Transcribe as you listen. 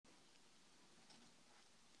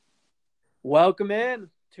Welcome in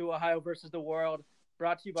to Ohio versus the World,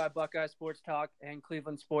 brought to you by Buckeye Sports Talk and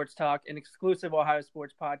Cleveland Sports Talk, an exclusive Ohio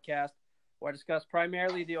sports podcast where I discuss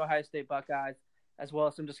primarily the Ohio State Buckeyes, as well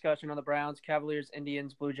as some discussion on the Browns, Cavaliers,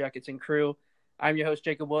 Indians, Blue Jackets, and crew. I'm your host,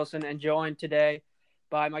 Jacob Wilson, and joined today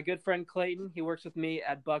by my good friend Clayton. He works with me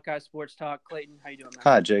at Buckeye Sports Talk. Clayton, how you doing, man?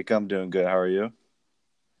 Hi, Jake. I'm doing good. How are you?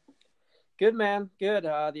 Good, man. Good.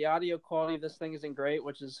 The audio quality of this thing isn't great,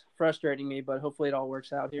 which is frustrating me, but hopefully it all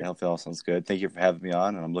works out here. Yeah, hopefully all sounds good. Thank you for having me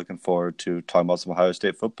on, and I'm looking forward to talking about some Ohio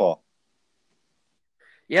State football.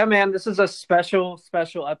 Yeah, man, this is a special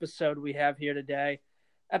episode we have here today.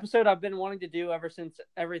 Episode I've been wanting to do ever since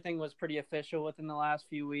everything was pretty official within the last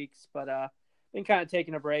few weeks, but been kind of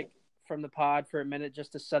taking a break from the pod for a minute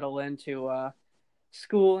just to settle into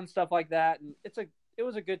school and stuff like that. And it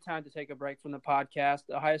was a good time to take a break from the podcast.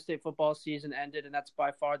 The Ohio State football season ended, and that's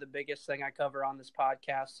by far the biggest thing I cover on this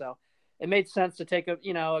podcast. So it made sense to take a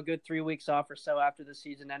good 3 weeks off or so after the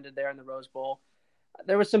season ended there in the Rose Bowl.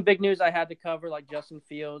 There was some big news I had to cover, like Justin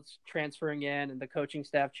Fields transferring in and the coaching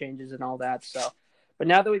staff changes and all that. So, but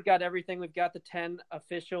now that we've got everything, we've got the 10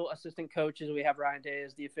 official assistant coaches. We have Ryan Day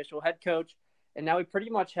as the official head coach, and now we pretty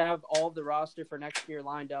much have all of the roster for next year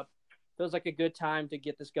lined up. Feels like a good time to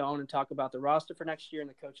get this going and talk about the roster for next year and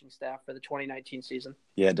the coaching staff for the 2019 season.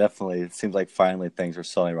 Yeah, definitely. It seems like finally things are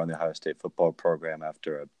settling around the Ohio State football program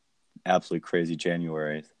after an absolutely crazy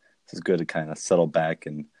January. This is good to kind of settle back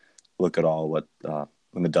and look at all what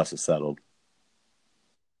when the dust is settled.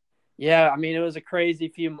 Yeah, I mean, it was a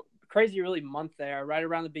crazy really month there. Right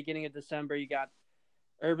around the beginning of December, you got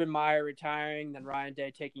Urban Meyer retiring, then Ryan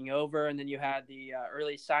Day taking over, and then you had the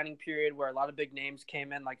early signing period where a lot of big names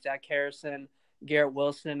came in, like Zach Harrison, Garrett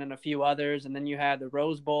Wilson, and a few others. And then you had the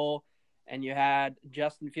Rose Bowl, and you had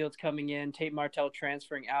Justin Fields coming in, Tate Martell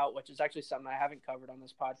transferring out, which is actually something I haven't covered on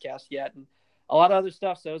this podcast yet, and a lot of other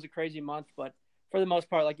stuff. So it was a crazy month, but for the most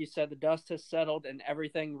part, like you said, the dust has settled and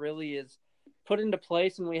everything really is put into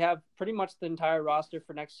place, and we have pretty much the entire roster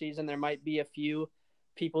for next season. There might be a few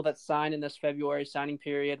people that sign in this February signing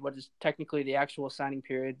period, what is technically the actual signing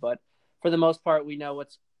period, but for the most part, we know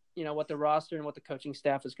what the roster and what the coaching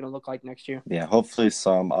staff is going to look like next year. Yeah, hopefully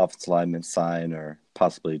some offensive linemen sign or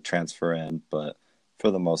possibly transfer in, but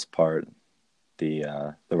for the most part,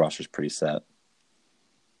 the roster's pretty set.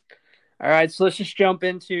 All right, so let's just jump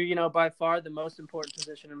into, by far the most important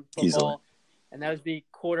position in football, Easily. And that would be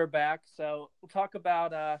quarterback. So we'll talk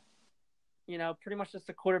about, pretty much just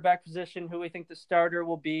the quarterback position, who we think the starter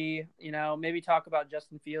will be, maybe talk about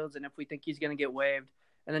Justin Fields and if we think he's going to get waived,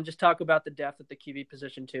 and then just talk about the depth at the QB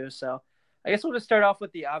position too. So I guess we'll just start off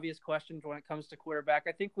with the obvious questions when it comes to quarterback.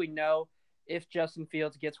 I think we know if Justin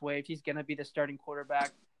Fields gets waived, he's going to be the starting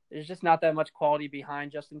quarterback. There's just not that much quality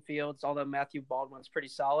behind Justin Fields, although Matthew Baldwin's pretty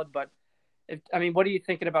solid, but what are you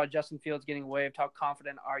thinking about Justin Fields getting waived? How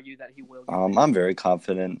confident are you that he will get waived? I'm very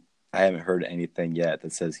confident. I haven't heard anything yet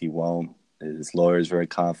that says he won't. His lawyer is very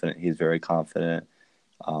confident. He's very confident.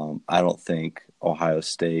 I don't think Ohio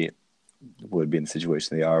State would be in the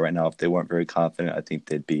situation they are right now if they weren't very confident. I think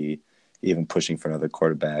they'd be even pushing for another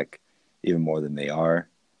quarterback even more than they are.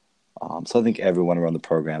 So I think everyone around the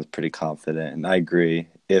program is pretty confident. And I agree,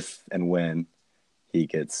 if and when he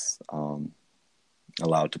gets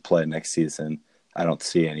allowed to play next season, I don't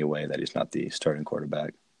see any way that he's not the starting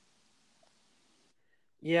quarterback.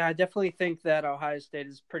 Yeah, I definitely think that Ohio State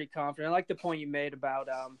is pretty confident. I like the point you made about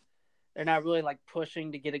they're not really like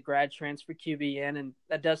pushing to get a grad transfer QB in, and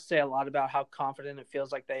that does say a lot about how confident it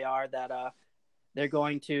feels like they are that they're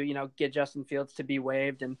going to, get Justin Fields to be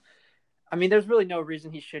waived. And I mean, there's really no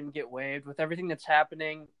reason he shouldn't get waived with everything that's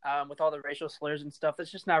happening with all the racial slurs and stuff.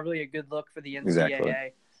 It's just not really a good look for the NCAA.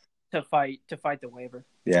 Exactly. To fight the waiver.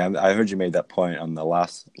 Yeah, I heard you made that point on the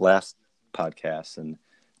last podcast, and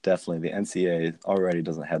definitely the NCAA already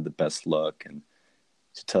doesn't have the best look, and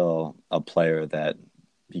to tell a player that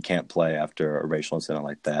he can't play after a racial incident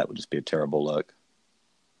like that would just be a terrible look.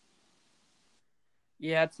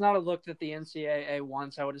 Yeah, it's not a look that the NCAA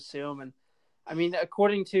wants, I would assume. And I mean,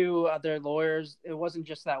 according to their lawyers, it wasn't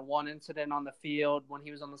just that one incident on the field when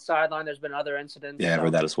he was on the sideline. There's been other incidents. Yeah, I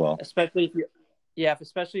heard that as well. Especially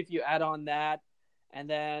if you add on that, and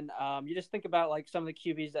then you just think about like some of the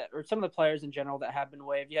QBs or some of the players in general that have been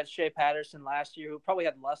waived. You had Shea Patterson last year, who probably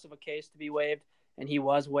had less of a case to be waived, and he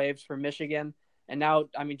was waived for Michigan. And now,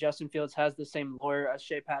 I mean, Justin Fields has the same lawyer as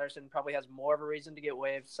Shea Patterson, probably has more of a reason to get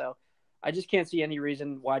waived. So I just can't see any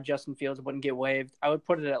reason why Justin Fields wouldn't get waived. I would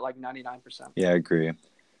put it at like 99%. Yeah, I agree.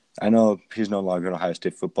 I know he's no longer an Ohio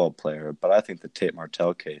State football player, but I think the Tate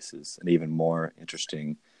Martell case is an even more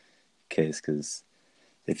interesting case because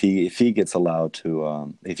if he gets allowed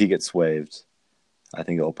to, if he gets waived, I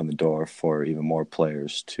think it'll open the door for even more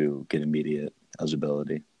players to get immediate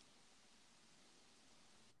eligibility.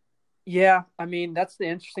 Yeah, I mean that's the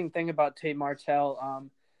interesting thing about Tate Martell.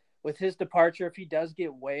 With his departure, if he does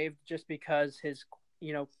get waived just because his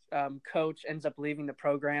coach ends up leaving the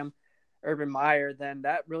program, Urban Meyer, then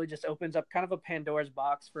that really just opens up kind of a Pandora's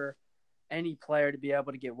box for any player to be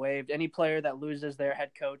able to get waived. Any player that loses their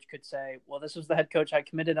head coach could say, "Well, this was the head coach I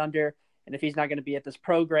committed under, and if he's not going to be at this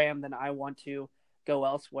program, then I want to go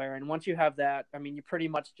elsewhere." And once you have that, I mean, you pretty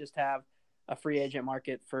much just have a free agent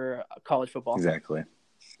market for college football. Exactly.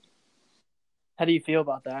 How do you feel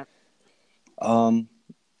about that?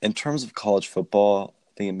 In terms of college football,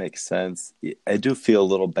 I think it makes sense. I do feel a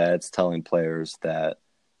little bad telling players that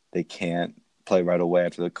they can't play right away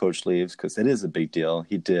after the coach leaves because it is a big deal.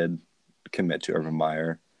 He did commit to Urban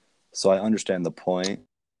Meyer. So I understand the point,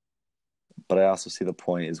 but I also see the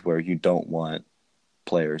point is where you don't want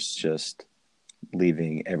players just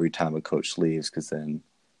leaving every time a coach leaves because then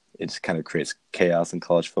it just kind of creates chaos in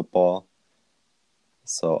college football.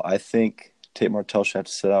 So I think Tate Martell should have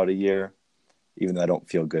to sit out a year, even though I don't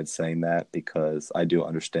feel good saying that because I do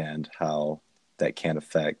understand how that can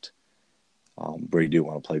affect where you do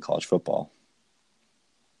want to play college football.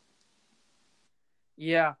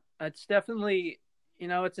 Yeah, it's definitely,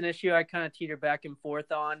 it's an issue I kind of teeter back and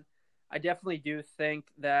forth on. I definitely do think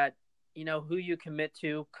that, who you commit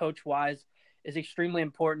to coach wise is extremely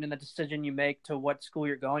important in the decision you make to what school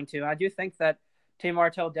you're going to. I do think that Tate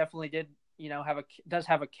Martell definitely did, does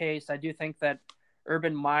have a case. I do think that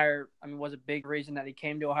Urban Meyer, was a big reason that he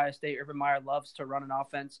came to Ohio State. Urban Meyer loves to run an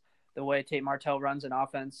offense the way Tate Martell runs an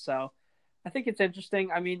offense. So I think it's interesting.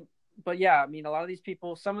 But yeah, a lot of these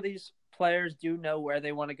people, some of these players do know where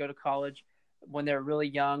they want to go to college when they're really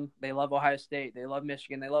young. They love Ohio State, they love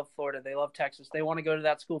Michigan, they love Florida, they love Texas. They want to go to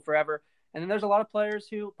that school forever. And then there's a lot of players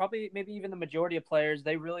who probably, maybe even the majority of players,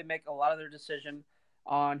 they really make a lot of their decision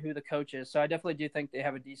on who the coach is. So I definitely do think they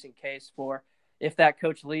have a decent case for if that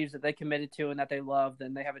coach leaves that they committed to and that they love,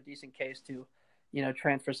 then they have a decent case to,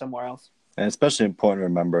 transfer somewhere else. And especially important to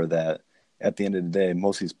remember that at the end of the day,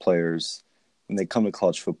 most of these players, when they come to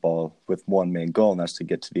college football with one main goal, and that's to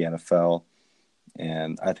get to the NFL.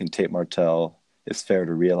 And I think Tate Martell is fair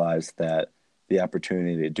to realize that the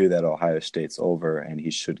opportunity to do that at Ohio State's over, and he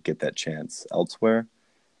should get that chance elsewhere.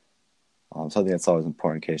 So I think that's always an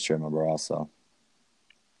important case to remember also.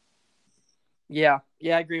 Yeah,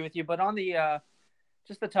 I agree with you. But on the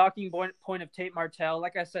just the talking point of Tate Martell,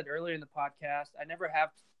 like I said earlier in the podcast, I never have,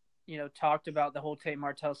 talked about the whole Tate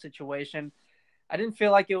Martell situation. I didn't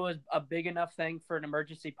feel like it was a big enough thing for an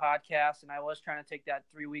emergency podcast, and I was trying to take that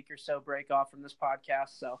 3 week or so break off from this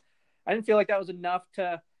podcast. So I didn't feel like that was enough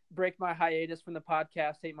to break my hiatus from the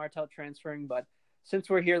podcast, Tate Martell transferring. But since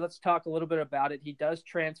we're here, let's talk a little bit about it. He does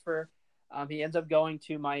transfer. He ends up going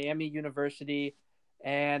to Miami University.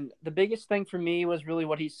 And the biggest thing for me was really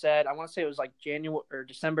what he said. I want to say it was like January or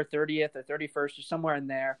December 30th or 31st or somewhere in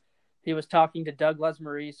there. He was talking to Doug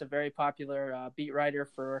Lesmerises, a very popular beat writer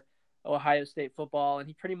for Ohio State football. And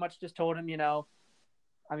he pretty much just told him,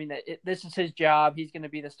 this is his job. He's going to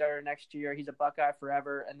be the starter next year. He's a Buckeye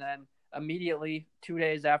forever. And then immediately 2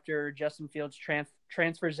 days after Justin Fields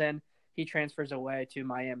transfers in, he transfers away to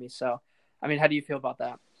Miami. So, how do you feel about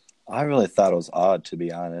that? I really thought it was odd, to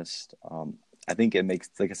be honest. I think it makes,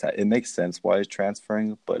 like I said, it makes sense why he's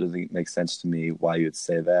transferring, but it doesn't make sense to me why you would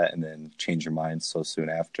say that and then change your mind so soon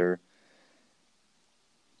after.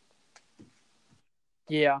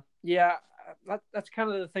 Yeah, that's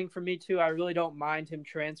kind of the thing for me too. I really don't mind him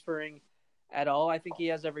transferring at all. I think he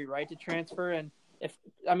has every right to transfer, and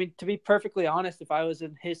to be perfectly honest, if I was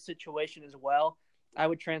in his situation as well, I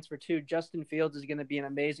would transfer too. Justin Fields is going to be an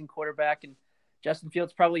amazing quarterback, and Justin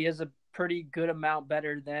Fields probably is a pretty good amount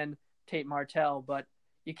better than Tate Martell, but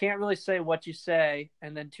you can't really say what you say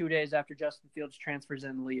and then 2 days after Justin Fields transfers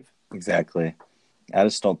in, leave. Exactly. I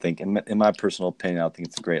just don't think, in my personal opinion, I don't think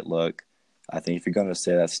it's a great look. I think if you're going to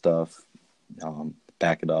say that stuff,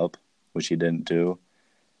 back it up, which he didn't do.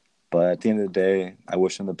 But at the end of the day, I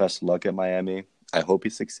wish him the best of luck at Miami. I hope he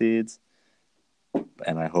succeeds,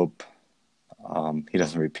 and I hope he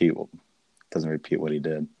doesn't repeat what he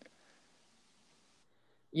did.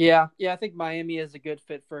 Yeah, I think Miami is a good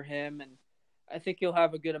fit for him, and I think he'll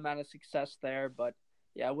have a good amount of success there. But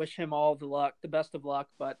yeah, I wish him all the best of luck.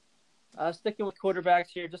 But sticking with quarterbacks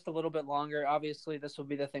here just a little bit longer. Obviously, this will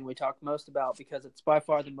be the thing we talk most about because it's by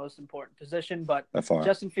far the most important position. But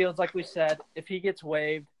Justin Fields, like we said, if he gets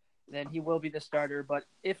waived, then he will be the starter. But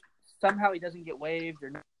if somehow he doesn't get waived or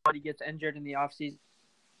nobody gets injured in the offseason,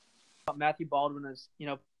 Matthew Baldwin is,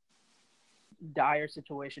 dire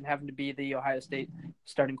situation having to be the Ohio State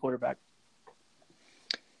starting quarterback.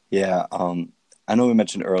 Yeah, I know we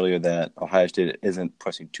mentioned earlier that Ohio State isn't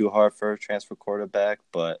pressing too hard for a transfer quarterback,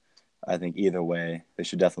 but I think either way, they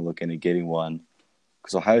should definitely look into getting one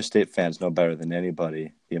because Ohio State fans know better than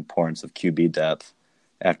anybody the importance of QB depth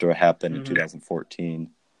after what happened in Hmm. 2014.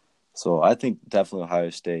 So I think definitely Ohio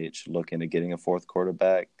State should look into getting a fourth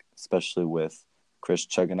quarterback, especially with Chris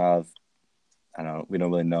Chugunov. I don't. We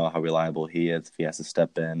don't really know how reliable he is if he has to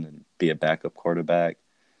step in and be a backup quarterback.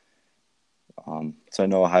 So I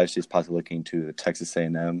know Ohio State's possibly looking to the Texas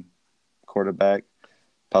A&M quarterback,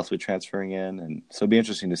 possibly transferring in, and so it'd be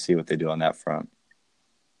interesting to see what they do on that front.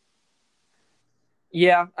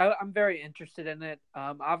 Yeah, I'm very interested in it.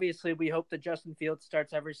 Obviously, we hope that Justin Fields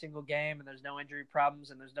starts every single game and there's no injury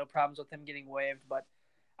problems and there's no problems with him getting waived. But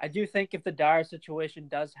I do think if the dire situation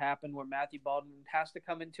does happen where Matthew Baldwin has to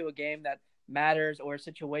come into a game that matters or a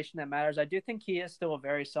situation that matters, I do think he is still a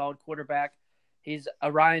very solid quarterback. He's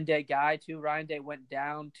a Ryan Day guy, too. Ryan Day went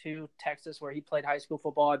down to Texas where he played high school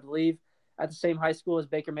football, I believe, at the same high school as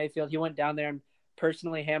Baker Mayfield. He went down there and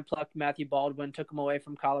personally hand-plucked Matthew Baldwin, took him away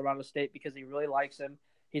from Colorado State because he really likes him.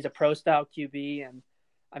 He's a pro-style QB, and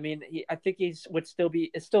I mean, I think he's would still be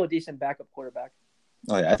it's still a decent backup quarterback.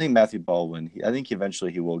 Oh yeah, I think Matthew Baldwin. I think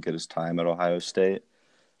eventually he will get his time at Ohio State,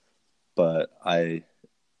 but I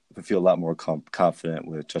feel a lot more confident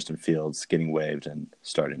with Justin Fields getting waived and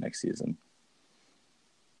starting next season.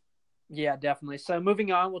 Yeah, definitely. So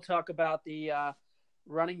moving on, we'll talk about the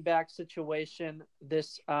running back situation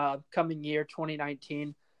this coming year,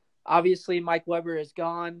 2019. Obviously, Mike Weber is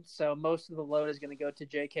gone, so most of the load is going to go to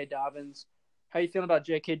J.K. Dobbins. How are you feeling about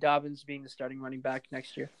J.K. Dobbins being the starting running back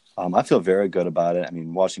next year? I feel very good about it. I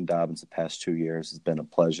mean, watching Dobbins the past 2 years has been a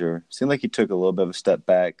pleasure. Seemed like he took a little bit of a step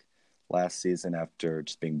back last season after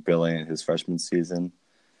just being brilliant his freshman season.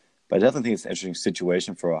 But I definitely think it's an interesting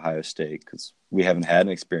situation for Ohio State because we haven't had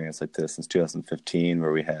an experience like this since 2015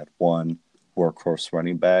 where we had one workhorse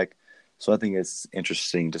running back. So I think it's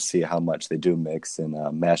interesting to see how much they do mix in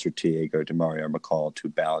Master Teague or Demario McCall to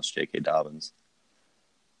balance J.K. Dobbins.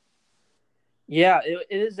 Yeah, it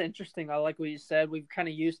is interesting. I like what you said. We've kind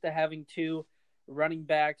of used to having two running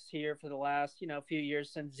backs here for the last, few years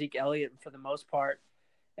since Zeke Elliott for the most part.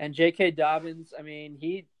 And J.K. Dobbins, I mean,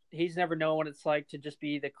 he's never known what it's like to just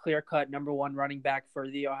be the clear-cut number one running back for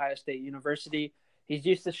the Ohio State University. He's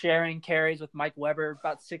used to sharing carries with Mike Weber,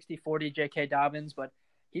 about 60-40 J.K. Dobbins, but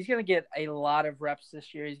he's going to get a lot of reps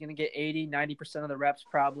this year. He's going to get 80-90% of the reps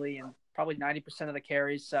probably, and probably 90% of the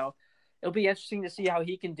carries. So it'll be interesting to see how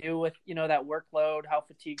he can do with, that workload, how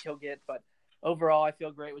fatigued he'll get. But overall, I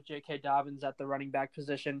feel great with J.K. Dobbins at the running back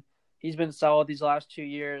position. He's been solid these last 2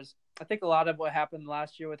 years. I think a lot of what happened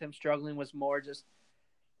last year with him struggling was more just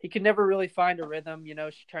he could never really find a rhythm,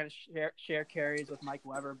 trying to share carries with Mike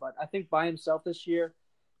Weber. But I think by himself this year,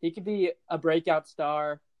 he could be a breakout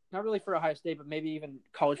star, not really for Ohio State, but maybe even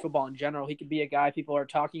college football in general. He could be a guy people are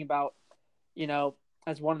talking about,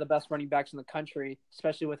 as one of the best running backs in the country,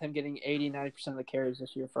 especially with him getting 80-90% of the carries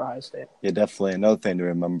this year for Ohio State. Yeah, definitely. Another thing to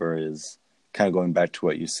remember is kind of going back to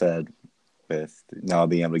what you said with now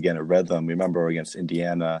being able to get a rhythm. Remember against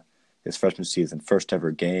Indiana, his freshman season, first ever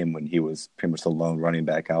game when he was pretty much the lone running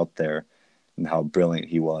back out there, and how brilliant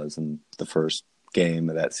he was in the first game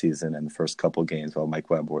of that season and the first couple games while Mike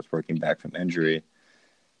Weber was working back from injury.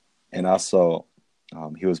 And also,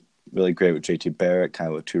 he was really great with JT Barrett, kind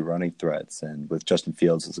of with two running threats, and with Justin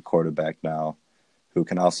Fields as a quarterback now, who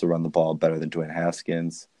can also run the ball better than Dwayne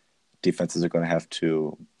Haskins. Defenses are going to have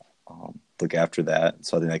to look after that.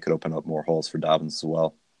 So I think that could open up more holes for Dobbins as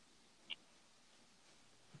well.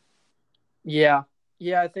 Yeah.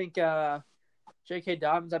 Yeah, I think J.K.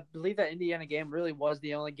 Dobbins, I believe that Indiana game really was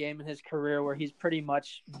the only game in his career where he's pretty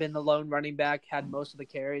much been the lone running back, had most of the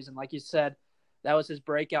carries. And like you said, that was his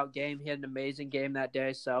breakout game. He had an amazing game that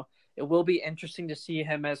day. So it will be interesting to see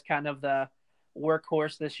him as kind of the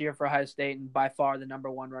workhorse this year for Ohio State and by far the number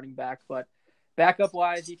one running back. But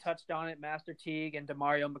backup-wise, he touched on it. Master Teague and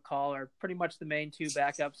Demario McCall are pretty much the main two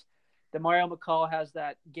backups. Demario McCall has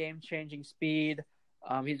that game-changing speed.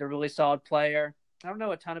 He's a really solid player. I don't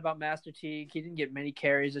know a ton about Master Teague. He didn't get many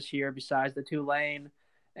carries this year besides the Tulane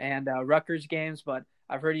and Rutgers games, but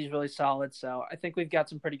I've heard he's really solid. So I think we've got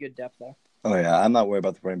some pretty good depth there. Oh, yeah. I'm not worried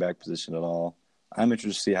about the running back position at all. I'm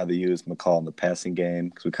interested to see how they use McCall in the passing game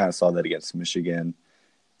because we kind of saw that against Michigan.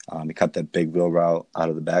 He cut that big wheel route out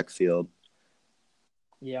of the backfield.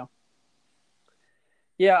 Yeah.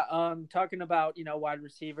 Yeah, talking about, wide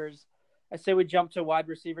receivers, I say we jump to wide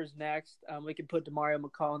receivers next. We can put Demario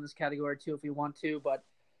McCall in this category too if we want to, but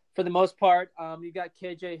for the most part, you've got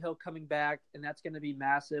KJ Hill coming back, and that's going to be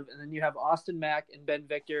massive. And then you have Austin Mack and Ben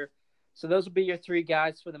Victor So those will be your three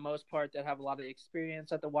guys for the most part that have a lot of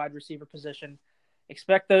experience at the wide receiver position.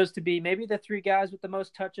 Expect those to be maybe the three guys with the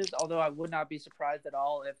most touches, although I would not be surprised at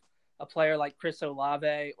all if a player like Chris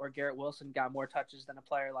Olave or Garrett Wilson got more touches than a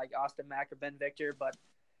player like Austin Mack or Ben Victor. But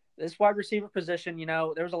this wide receiver position,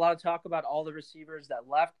 there was a lot of talk about all the receivers that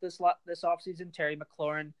left this offseason: Terry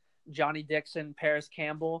McLaurin, Johnny Dixon, Paris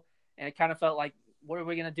Campbell. And it kind of felt like, what are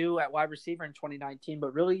we going to do at wide receiver in 2019?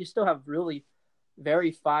 But really, you still have really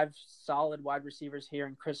very five solid wide receivers here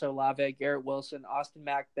in Chris Olave, Garrett Wilson, Austin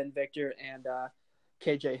Mack, Ben Victor, and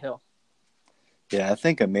KJ Hill. Yeah, I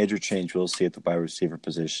think a major change we'll see at the wide receiver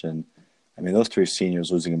position. I mean, those three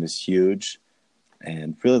seniors, losing them is huge.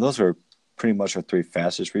 And really, those are pretty much our three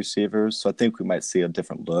fastest receivers. So I think we might see a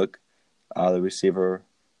different look out of the receiver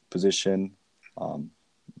position.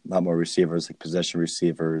 Not more receivers, like possession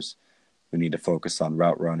receivers. We need to focus on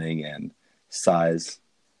route running and size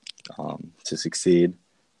to succeed.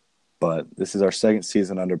 But this is our second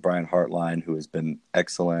season under Brian Hartline, who has been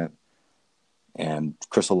excellent. And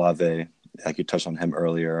Chris Olave, like you touched on him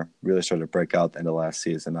earlier, really started to break out at the end of last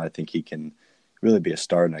season. I think he can really be a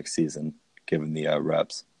star next season, given the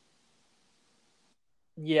reps.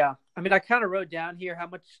 Yeah. I mean, I kind of wrote down here how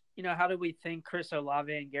much, how do we think Chris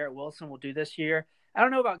Olave and Garrett Wilson will do this year? I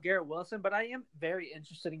don't know about Garrett Wilson, but I am very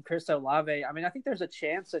interested in Chris Olave. I mean, I think there's a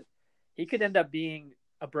chance that he could end up being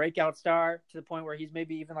a breakout star to the point where he's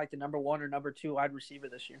maybe even like the number one or number two wide receiver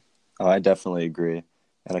this year. Oh, I definitely agree.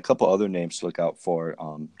 And a couple other names to look out for.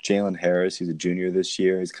 Jalen Harris, he's a junior this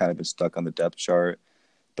year. He's kind of been stuck on the depth chart.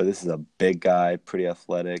 But this is a big guy, pretty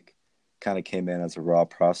athletic. Kind of came in as a raw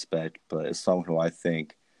prospect, but is someone who I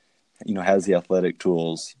think, has the athletic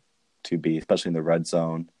tools to be, especially in the red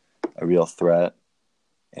zone, a real threat.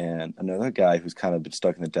 And another guy who's kind of been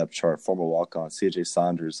stuck in the depth chart, former walk-on, C.J.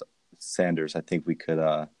 Sanders, I think we could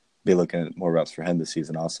be looking at more reps for him this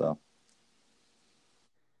season also.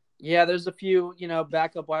 Yeah, there's a few,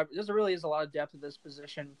 backup wide. There really is a lot of depth at this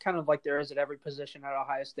position, kind of like there is at every position at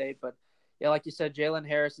Ohio State. But, yeah, like you said, Jalen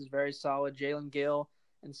Harris is very solid. Jalen Gill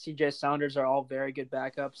and C.J. Sanders are all very good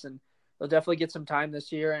backups, and they'll definitely get some time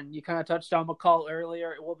this year. And you kind of touched on McCall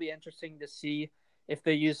earlier. It will be interesting to see if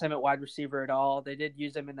they use him at wide receiver at all. They did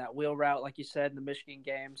use him in that wheel route, like you said, in the Michigan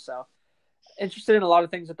game. So interested in a lot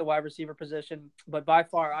of things at the wide receiver position. But by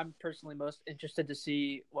far, I'm personally most interested to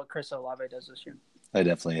see what Chris Olave does this year. I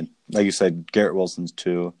definitely, like you said, Garrett Wilson's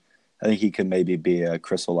too. I think he can maybe be a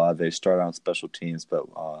Chris Olave, start on special teams, but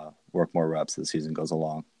work more reps as the season goes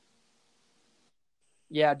along.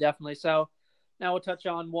 Yeah, definitely. So now we'll touch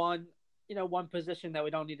on one position that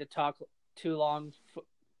we don't need to talk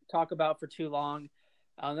about for too long.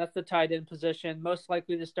 That's the tight end position. Most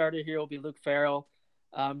likely the starter here will be Luke Farrell,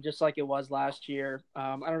 just like it was last year.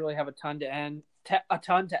 I don't really have a ton to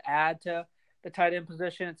add to the tight end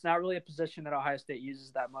position. It's not really a position that Ohio State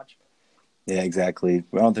uses that much. Yeah, exactly.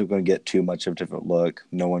 I don't think we're going to get too much of a different look.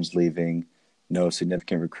 No one's leaving. No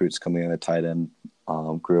significant recruits coming in the tight end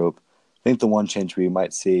group. I think the one change we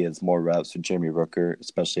might see is more reps for Jamie Rooker,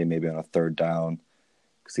 especially maybe on a third down,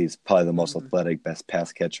 because he's probably the most athletic, best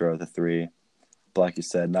pass catcher of the three. But like you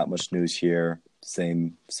said, not much news here.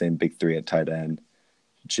 Same big three at tight end.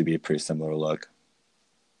 It should be a pretty similar look.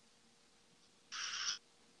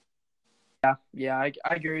 Yeah, I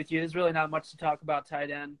agree with you. There's really not much to talk about tight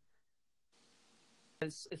end.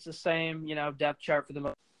 It's the same, depth chart for the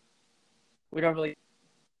most. We don't really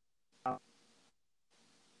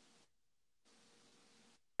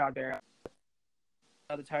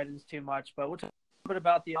the tight ends too much, but we'll talk a bit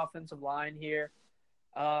about the offensive line here.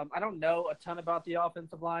 I don't know a ton about the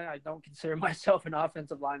offensive line. I don't consider myself an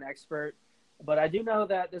offensive line expert, but I do know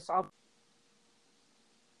that this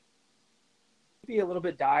be a little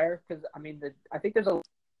bit dire because I think there's a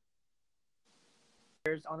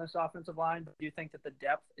on this offensive line, but I do think that the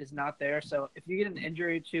depth is not there. So if you get an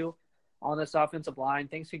injury or two on this offensive line,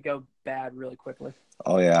 things could go bad really quickly.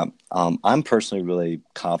 Oh yeah, I'm personally really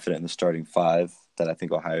confident in the starting five that I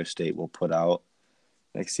think Ohio State will put out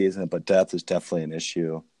next season, but depth is definitely an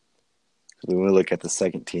issue. When we look at the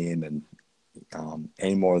second team and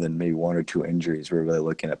any more than maybe one or two injuries, we're really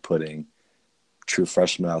looking at putting true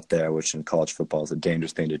freshmen out there, which in college football is a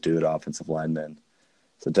dangerous thing to do to offensive linemen.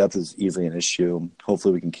 So depth is easily an issue.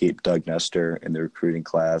 Hopefully we can keep Doug Nestor in the recruiting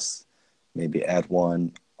class, maybe add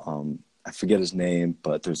one. I forget his name,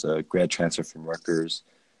 but there's a grad transfer from Rutgers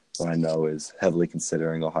who I know is heavily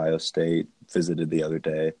considering Ohio State, visited the other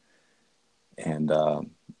day. And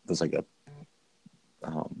there's like a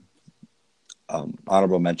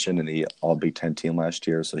honorable mention in the All Big Ten team last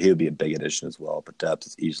year, so he would be a big addition as well. But depth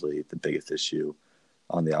is easily the biggest issue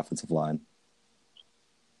on the offensive line.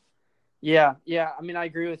 Yeah. I mean, I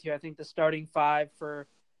agree with you. I think the starting five for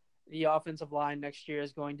the offensive line next year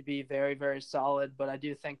is going to be very, very solid. But I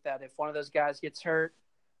do think that if one of those guys gets hurt,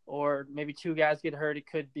 or maybe two guys get hurt, it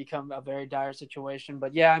could become a very dire situation.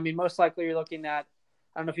 But yeah, I mean, most likely you're looking at,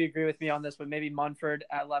 I don't know if you agree with me on this, but maybe Munford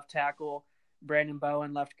at left tackle, Brandon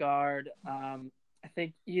Bowen left guard. I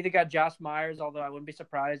think you either got Josh Myers, although I wouldn't be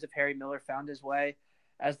surprised if Harry Miller found his way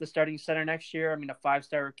as the starting center next year. I mean, a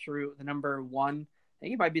 5-star recruit, the number one. I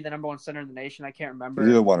think he might be the number one center in the nation. I can't remember.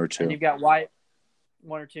 Either one or And two. you've got Wyatt,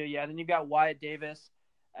 one or two, yeah. Then you've got Wyatt Davis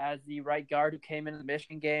as the right guard who came into the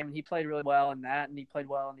Michigan game, and he played really well in that, and he played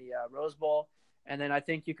well in the Rose Bowl. And then I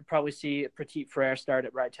think you could probably see Petit Frere start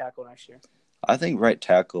at right tackle next year. I think right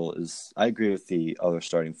tackle is. I agree with the other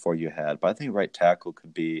starting four you had, but I think right tackle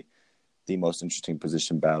could be the most interesting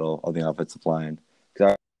position battle of the offensive line.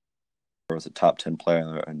 Because I was a top 10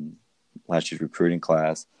 player in last year's recruiting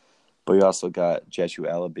class, but you also got Jetu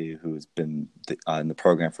Alabi, who's been in the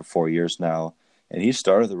program for 4 years now, and he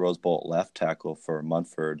started the Rose Bowl left tackle for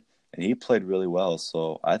Munford, and he played really well.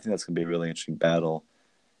 So I think that's going to be a really interesting battle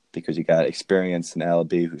because you got experience in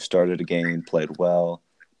Alabi, who started a game, played well,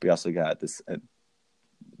 but you also got this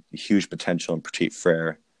huge potential in Petit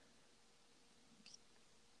Frere.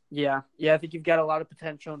 Yeah, I think you've got a lot of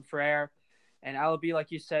potential in Frere. And Alabi,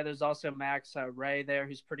 like you said, there's also Max Ray there,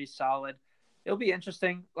 who's pretty solid. It'll be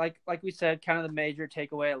interesting. Like we said, kind of the major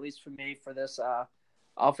takeaway, at least for me, for this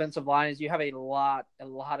offensive line is you have a lot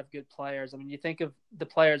of good players. I mean, you think of the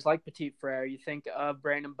players like Petit Frere, you think of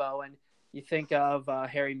Brandon Bowen, you think of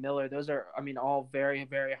Harry Miller. Those are, I mean, all very,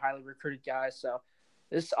 very highly recruited guys. So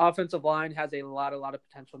this offensive line has a lot of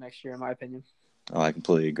potential next year, in my opinion. Oh, I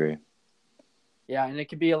completely agree. Yeah, and it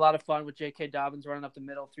could be a lot of fun with J.K. Dobbins running up the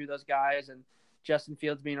middle through those guys and Justin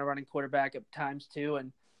Fields being a running quarterback at times too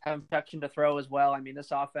and having protection to throw as well. I mean,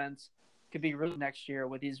 this offense could be really next year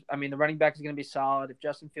with these. I mean, the running back is going to be solid. If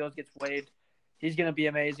Justin Fields gets waived, he's going to be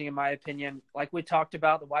amazing in my opinion. Like we talked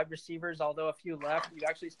about, the wide receivers, although a few left, you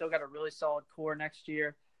actually still got a really solid core next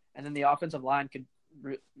year. And then the offensive line could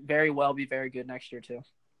very well be very good next year too.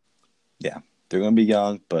 Yeah, they're going to be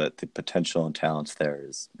young, but the potential and talents there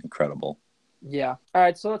is incredible. Yeah. All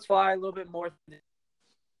right, so let's fly a little bit more.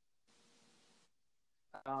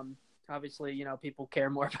 Obviously, you know, people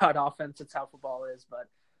care more about offense. It's how football is, but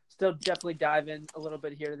still definitely dive in a little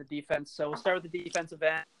bit here to the defense. So we'll start with the defensive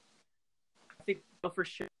end. I think for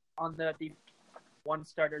sure on the one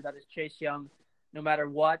starter that is Chase Young, no matter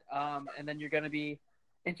what. And then you're going to be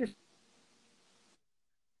interested.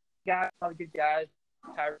 Guys, a lot of good guys.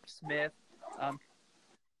 Tyreek Smith. I'm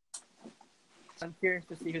curious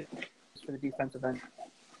to see who for the defensive end.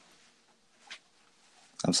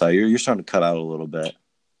 I'm sorry, you're starting to cut out a little bit.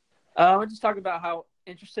 We're just talking about how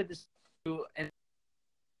interested to see and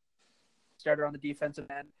starter on the defensive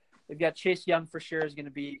end. We've got Chase Young for sure is going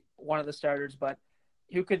to be one of the starters, but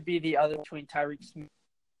who could be the other between Tyreek Smith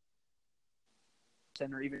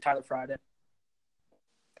or even Tyler Friday?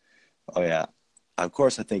 Oh, yeah. Of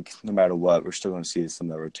course, I think no matter what, we're still going to see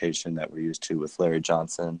some of the rotation that we're used to with Larry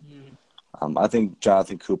Johnson. I think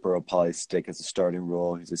Jonathan Cooper will probably stick as a starting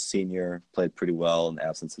role. He's a senior, played pretty well in the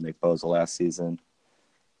absence of Nick Bosa last season.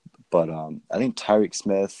 But I think Tyreek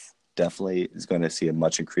Smith definitely is going to see a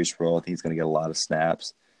much increased role. I think he's going to get a lot of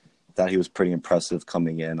snaps. I thought he was pretty impressive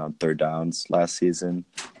coming in on third downs last season.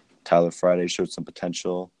 Tyler Friday showed some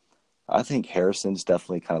potential. I think Harrison's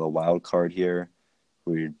definitely kind of a wild card here.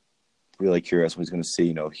 We're really curious what he's going to see.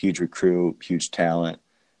 You know, huge recruit, huge talent,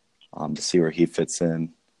 to see where he fits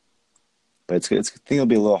in. But I think it'll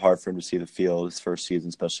be a little hard for him to see the field his first season,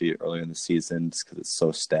 especially earlier in the season, just because it's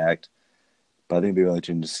so stacked. But I think it'll be really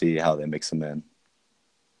interesting to see how they mix him in.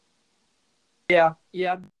 Yeah.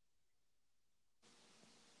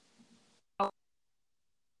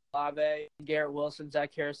 Garrett Wilson,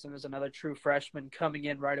 Zach Harrison is another true freshman coming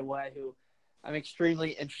in right away who I'm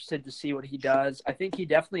extremely interested to see what he does. I think he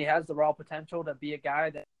definitely has the raw potential to be a guy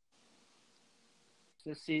that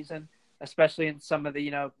this season, especially in some of the,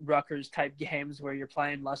 you know, Rutgers type games where you're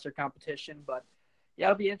playing lesser competition. But yeah,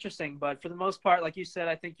 it'll be interesting. But for the most part, like you said,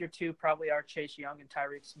 I think your two probably are Chase Young and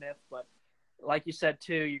Tyreek Smith. But like you said,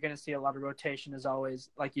 too, you're going to see a lot of rotation as always,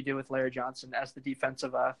 like you do with Larry Johnson as the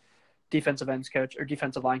defensive ends coach or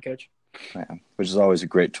defensive line coach. Yeah, which is always a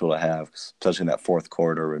great tool to have, especially in that fourth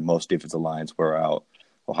quarter when most defensive lines wear out.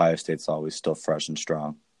 Ohio State's always still fresh and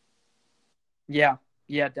strong. Yeah,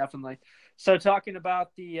 definitely. So talking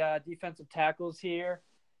about the defensive tackles here,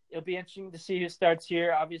 it'll be interesting to see who starts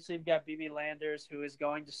here. Obviously, you've got BB Landers, who is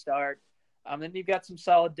going to start. Then you've got some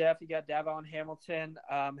solid depth. You got Davon Hamilton,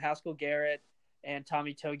 Haskell Garrett, and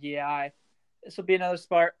Tommy Togiai. this will be another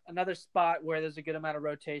spot where there's a good amount of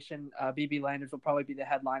rotation. BB Landers will probably be the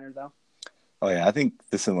headliner, though. Oh yeah, I think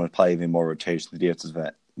this one probably even more rotation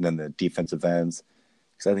than the defensive ends,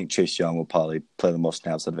 because I think Chase Young will probably play the most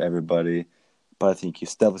snaps out of everybody. But I think you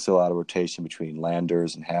still see a lot of rotation between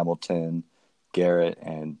Landers and Hamilton, Garrett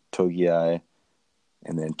and Togiai,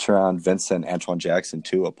 and then Teron Vincent, Antoine Jackson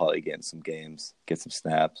too will probably get in some games, get some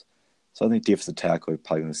snaps. So I think defensive tackle, we're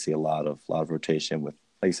probably going to see a lot of rotation with,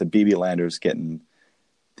 like you said, BB Landers getting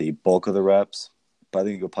the bulk of the reps. But I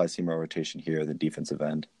think you'll probably see more rotation here, the defensive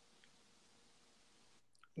end.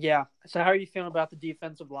 Yeah. So how are you feeling about the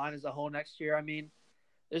defensive line as a whole next year? I mean,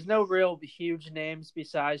 there's no real huge names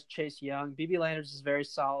besides Chase Young. BB Landers is very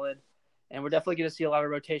solid, and we're definitely going to see a lot of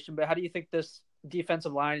rotation. But how do you think this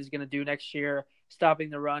defensive line is going to do next year, stopping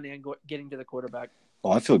the run and getting to the quarterback?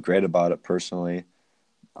 Well, I feel great about it personally.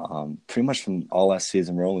 Pretty much from all last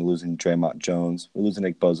season, we're only losing Draymond Jones. We're losing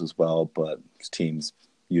Nick Bosa as well, but his team's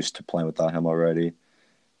used to playing without him already.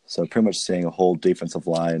 So pretty much seeing a whole defensive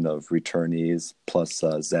line of returnees plus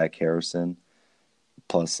Zach Harrison.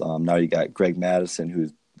 Plus now you got Greg Madison,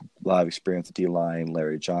 who's a lot of experience at D-line,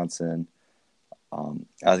 Larry Johnson.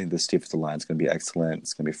 I think this defensive line is going to be excellent.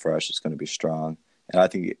 It's going to be fresh. It's going to be strong. And I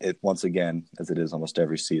think it, once again, as it is almost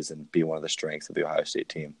every season, be one of the strengths of the Ohio State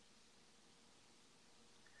team.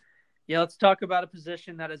 Yeah, let's talk about a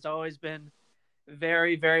position that has always been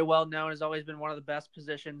very, very well known, has always been one of the best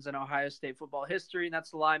positions in Ohio State football history, and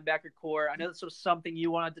that's the linebacker core. I know this was something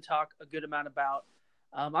you wanted to talk a good amount about.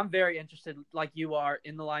 I'm very interested, like you are,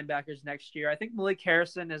 in the linebackers next year. I think Malik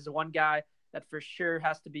Harrison is the one guy that for sure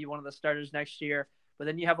has to be one of the starters next year. But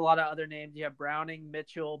then you have a lot of other names. You have Browning,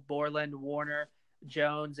 Mitchell, Borland, Warner,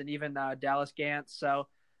 Jones, and even Dallas Gantz. So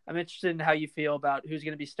I'm interested in how you feel about who's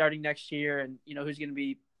going to be starting next year and, who's going to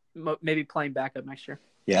be maybe playing backup next year.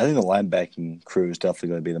 Yeah, I think the linebacking crew is definitely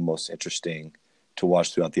going to be the most interesting to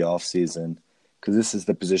watch throughout the offseason, because this is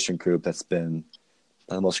the position group that's been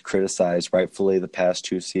the most criticized, rightfully, the past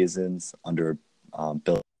two seasons under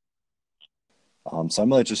Bill. So I'm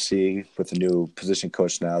really just see with the new position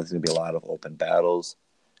coach now, there's going to be a lot of open battles.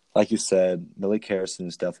 Like you said, Malik Harrison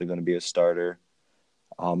is definitely going to be a starter.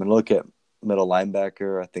 And look at middle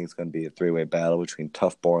linebacker, I think it's going to be a three-way battle between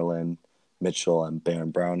Tuff Borland, Mitchell, and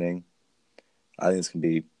Baron Browning. I think it's going to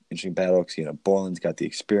be an interesting battle because, Borland's got the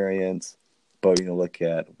experience. But, look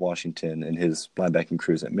at Washington and his linebacking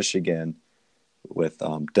crews at Michigan with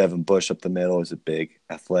Devin Bush up the middle. He's a big,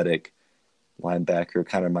 athletic linebacker.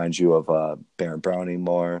 Kind of reminds you of Baron Browning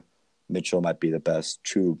more. Mitchell might be the best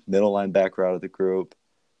true middle linebacker out of the group.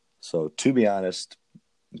 So, to be honest,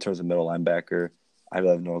 in terms of middle linebacker, I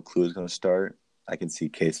really have no clue who's going to start. I can see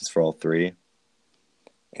cases for all three.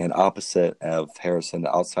 And opposite of Harrison,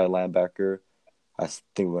 the outside linebacker, I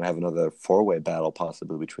think we're going to have another four-way battle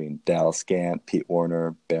possibly between Dallas Gant, Pete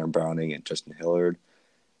Warner, Baron Browning, and Justin Hillard.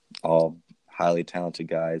 All highly talented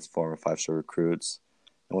guys, former five-star recruits.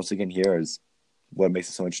 And once again, here is what makes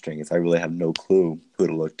it so interesting is I really have no clue who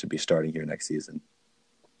to look to be starting here next season.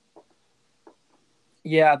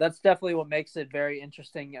 Yeah, that's definitely what makes it very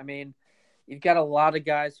interesting. I mean, you've got a lot of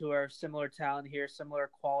guys who are similar talent here,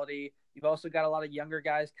 similar quality. You've also got a lot of younger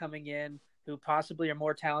guys coming in who possibly are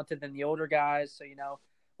more talented than the older guys. So,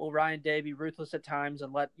 will Ryan Day be ruthless at times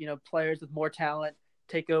and let, players with more talent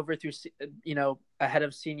take over through, ahead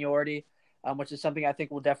of seniority, which is something I think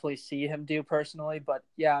we'll definitely see him do personally. But,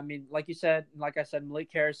 yeah, I mean, like I said, Malik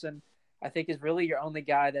Harrison, I think is really your only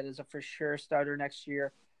guy that is a for sure starter next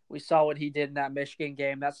year. We saw what he did in that Michigan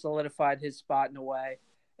game. That solidified his spot in a way.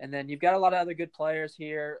 And then you've got a lot of other good players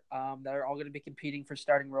here that are all going to be competing for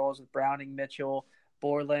starting roles with Browning, Mitchell,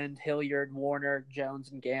 Borland, Hilliard, Warner, Jones,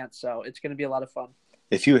 and Gantz. So it's going to be a lot of fun.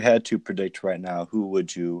 If you had to predict right now, who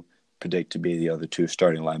would you predict to be the other two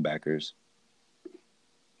starting linebackers?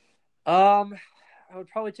 I would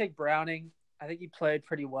probably take Browning. I think he played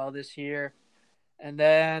pretty well this year. And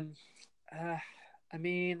then,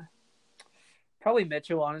 probably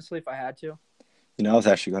Mitchell, honestly, if I had to. I was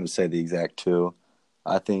actually going to say the exact two.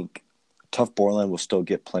 I think Tuff Borland will still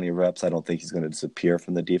get plenty of reps. I don't think he's going to disappear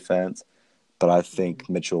from the defense. But I think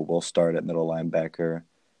Mitchell will start at middle linebacker.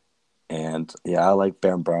 And, yeah, I like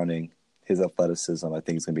Baron Browning. His athleticism, I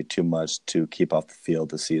think, is going to be too much to keep off the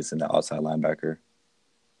field this season, the outside linebacker.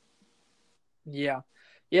 Yeah.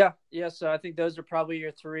 So I think those are probably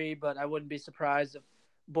your three, but I wouldn't be surprised if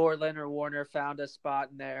Borland or Warner found a spot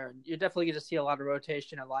in there. And you're definitely going to see a lot of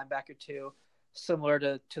rotation at linebacker too, similar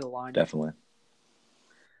to the line. Definitely.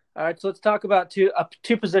 All right, so let's talk about two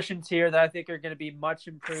positions here that I think are going to be much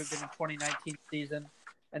improved in the 2019 season,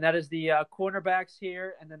 and that is the cornerbacks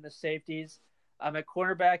here and then the safeties. At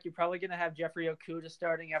cornerback, you're probably going to have Jeffrey Okudah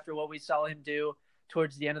starting after what we saw him do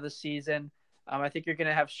towards the end of the season. I think you're going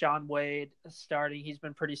to have Sean Wade starting. He's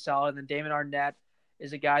been pretty solid. And then Damon Arnett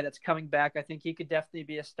is a guy that's coming back. I think he could definitely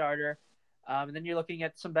be a starter. And then you're looking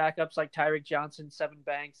at some backups like Tyreek Johnson, Seven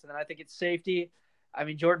Banks. And then I think it's safety. I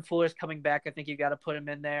mean, Jordan Fuller's coming back. I think you've got to put him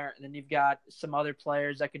in there. And then you've got some other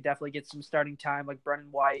players that could definitely get some starting time, like Brendan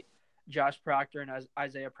White, Josh Proctor, and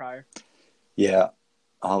Isaiah Pryor. Yeah.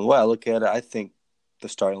 When I look at it, I think the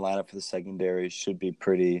starting lineup for the secondary should be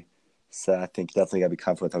pretty set. I think definitely got to be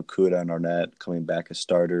confident with Okudah and Arnett coming back as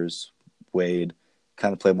starters. Wade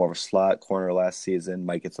kind of played more of a slot corner last season,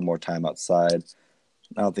 might get some more time outside.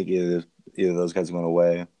 I don't think either of those guys are going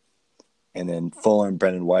away. And then Fuller and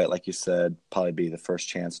Brendan White, like you said, probably be the first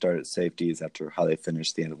chance start at safeties after how they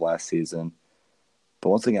finished the end of last season. But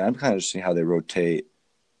once again, I'm kind of interested in how they rotate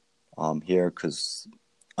here because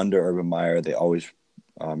under Urban Meyer, they always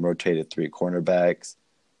rotated 3 cornerbacks.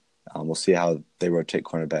 We'll see how they rotate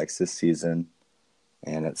cornerbacks this season.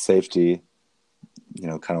 And at safety,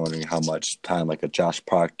 kind of wondering how much time like a Josh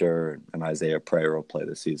Proctor and Isaiah Pryor will play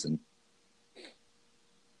this season.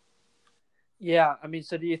 Yeah, I mean,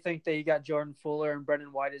 so do you think that you got Jordan Fuller and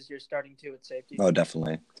Brendan White as your starting 2 at safety? Oh,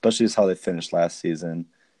 definitely. Especially just how they finished last season.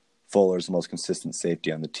 Fuller's the most consistent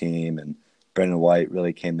safety on the team, and Brendan White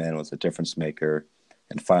really came in, was a difference maker,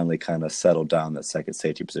 and finally kind of settled down that second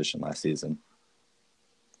safety position last season.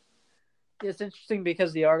 Yeah, it's interesting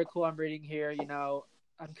because the article I'm reading here,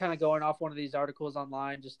 I'm kind of going off one of these articles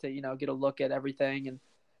online just to, get a look at everything. And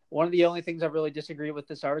one of the only things I really disagree with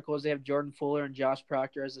this article is they have Jordan Fuller and Josh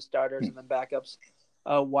Proctor as the starters and then backups,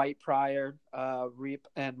 White, Pryor, Reap,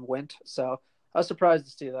 and Wint. So I was surprised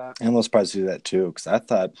to see that. I'm a little surprised to see that too because I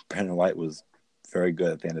thought Brendan White was very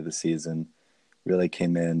good at the end of the season. Really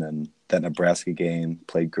came in and that Nebraska game,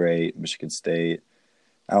 played great, Michigan State.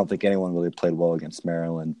 I don't think anyone really played well against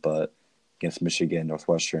Maryland, but against Michigan,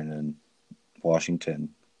 Northwestern, and Washington,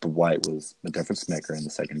 the White was the difference maker in the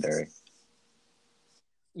secondary.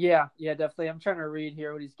 Yeah, definitely. I'm trying to read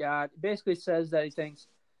here what he's got. It basically says that he thinks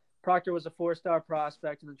Proctor was a 4-star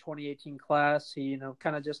prospect in the 2018 class. He,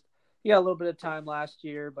 kind of he got a little bit of time last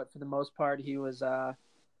year, but for the most part, he was,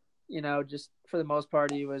 he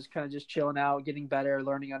was kind of just chilling out, getting better,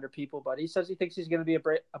 learning under people. But he says he thinks he's going to be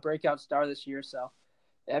a breakout star this year. So,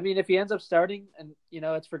 I mean, if he ends up starting and,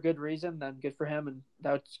 it's for good reason, then good for him. And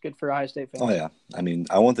that's good for Ohio State fans. Oh, yeah. I mean,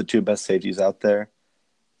 I want the 2 best safeties out there.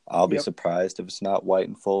 I'll be surprised if it's not White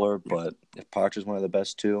and Fuller, but if Proctor's one of the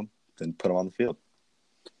best 2, then put him on the field.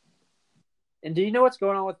 And do you know what's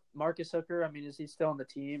going on with Marcus Hooker? I mean, is he still on the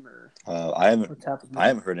team or? I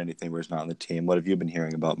haven't heard anything where he's not on the team. What have you been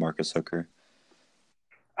hearing about Marcus Hooker?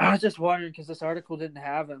 I was just wondering because this article didn't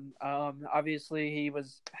have him. Obviously, he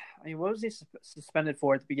was. I mean, what was he suspended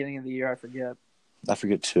for at the beginning of the year? I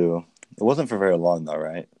forget too. It wasn't for very long though,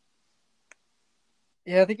 right?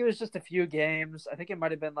 Yeah, I think it was just a few games. I think it might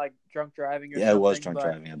have been like drunk driving or something. Yeah, it was drunk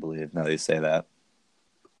driving, I believe. Now that you say that.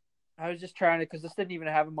 I was just trying to, because this didn't even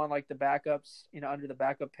have him on like the backups, under the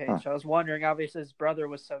backup page. Huh. So I was wondering, obviously his brother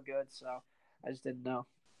was so good, so I just didn't know.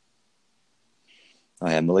 Oh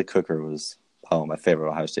yeah, Malik Hooker was my favorite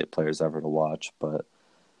Ohio State players ever to watch, but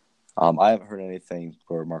I haven't heard anything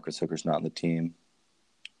where Marcus Hooker's not on the team.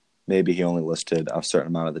 Maybe he only listed a certain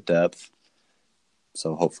amount of the depth,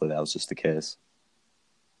 so hopefully that was just the case.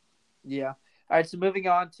 Yeah. All right, so moving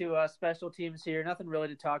on to special teams here. Nothing really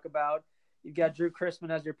to talk about. You've got Drew Chrisman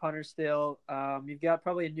as your punter still. You've got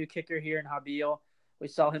probably a new kicker here in Habil. We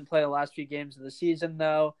saw him play the last few games of the season,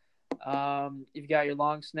 though. You've got your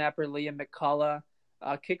long snapper, Liam McCullough.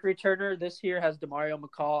 Kick returner this year has DeMario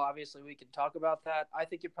McCall. Obviously, we can talk about that. I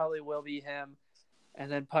think it probably will be him.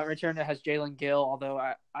 And then punt returner has Jalen Gill, although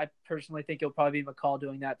I personally think it'll probably be McCall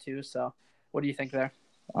doing that too. So what do you think there?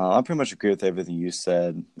 I pretty much agree with everything you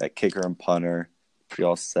said. That kicker and punter, pretty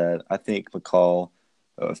all set. I think McCall,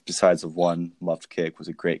 besides of one muffed kick, was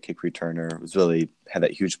a great kick returner. Had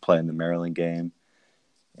that huge play in the Maryland game.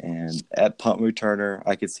 And at punt returner,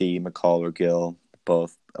 I could see McCall or Gill,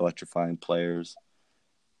 both electrifying players.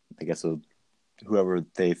 I guess whoever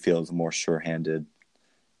they feel is a more sure-handed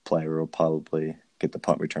player will probably get the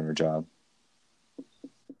punt returner job.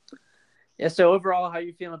 Yeah, so overall, how are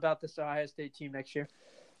you feeling about this Ohio State team next year?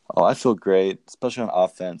 Oh, I feel great, especially on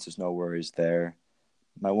offense. There's no worries there.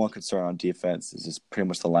 My one concern on defense is just pretty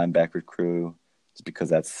much the linebacker crew. It's because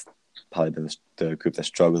that's probably been the group that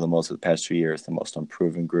struggled the most for the past 2 years, the most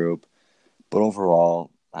unproven group. But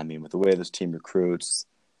overall, I mean, with the way this team recruits,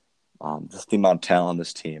 just the amount of talent on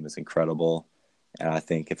this team is incredible. And I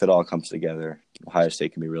think if it all comes together, Ohio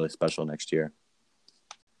State can be really special next year.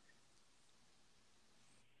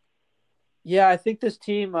 Yeah, I think this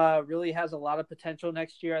team really has a lot of potential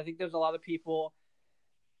next year. I think there's a lot of people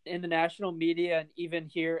in the national media and even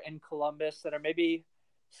here in Columbus that are maybe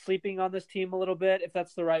sleeping on this team a little bit, if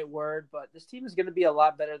that's the right word. But this team is going to be a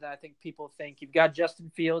lot better than I think people think. You've got Justin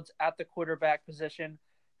Fields at the quarterback position,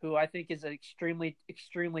 who I think is an extremely,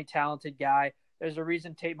 extremely talented guy. There's a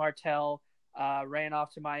reason Tate Martell ran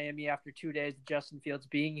off to Miami after 2 days of Justin Fields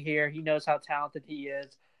being here. He knows how talented he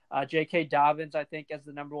is. J.K. Dobbins, I think, as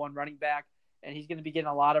the number one running back, and he's going to be getting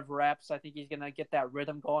a lot of reps. I think he's going to get that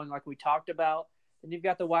rhythm going like we talked about. Then you've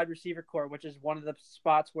got the wide receiver core, which is one of the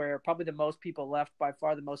spots where probably the most people left, by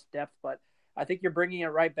far the most depth. But I think you're bringing it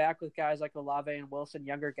right back with guys like Olave and Wilson,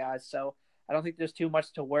 younger guys. So I don't think there's too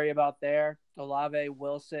much to worry about there. Olave,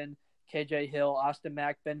 Wilson, KJ Hill, Austin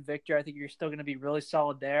Mack, Ben Victor. I think you're still going to be really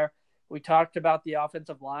solid there. We talked about the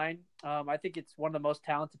offensive line. I think it's one of the most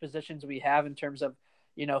talented positions we have in terms of,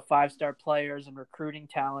 five-star players and recruiting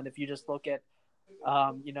talent. If you just look at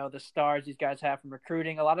the stars these guys have from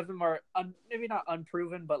recruiting. A lot of them are maybe not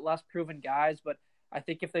unproven, but less proven guys. But I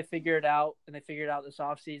think if they figure it out and they figure it out this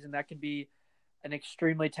offseason, that could be an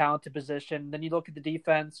extremely talented position. Then you look at the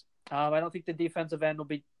defense. I don't think the defensive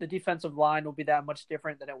line will be that much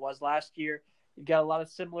different than it was last year. You've got a lot of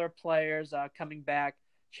similar players coming back.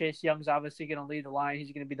 Chase Young's obviously going to lead the line.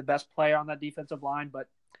 He's going to be the best player on that defensive line, but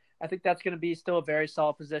I think that's going to be still a very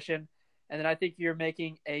solid position. And then I think you're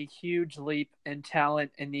making a huge leap in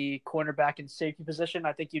talent in the cornerback and safety position.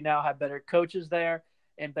 I think you now have better coaches there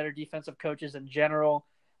and better defensive coaches in general.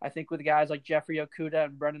 I think with guys like Jeffrey Okudah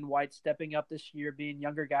and Brendan White stepping up this year, being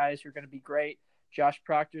younger guys who are going to be great. Josh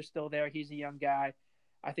Proctor's still there. He's a young guy.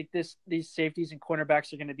 I think these safeties and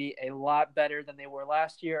cornerbacks are going to be a lot better than they were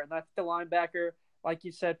last year. And I think the linebacker, like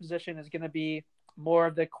you said, position is going to be more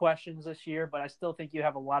of the questions this year. But I still think you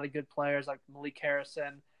have a lot of good players like Malik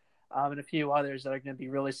Harrison, and a few others that are going to be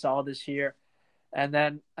really solid this year. And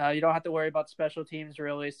then you don't have to worry about special teams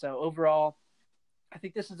really. So overall, I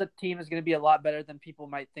think this is a team that's going to be a lot better than people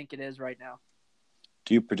might think it is right now.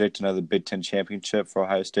 Do you predict another Big Ten championship for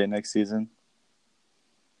Ohio State next season?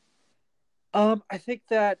 I think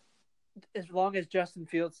that as long as Justin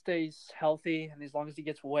Fields stays healthy and as long as he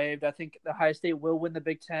gets waived, I think the Ohio State will win the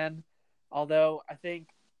Big Ten. Although I think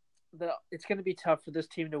it's going to be tough for this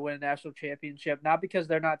team to win a national championship, not because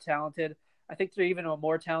they're not talented. I think they're even a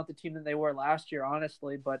more talented team than they were last year,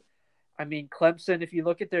 honestly. But I mean, Clemson, if you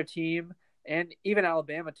look at their team, and even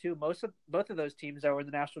Alabama too, both of those teams that were in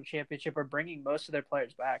the national championship are bringing most of their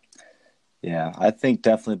players back. Yeah, I think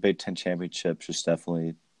definitely Big Ten championship should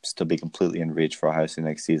definitely still be completely in reach for Ohio State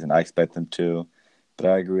next season. I expect them to, but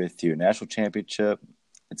I agree with you. National championship,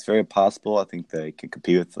 it's very possible. I think they can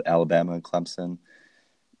compete with Alabama and Clemson,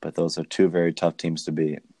 but those are two very tough teams to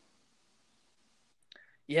beat.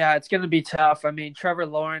 Yeah, it's going to be tough. I mean, Trevor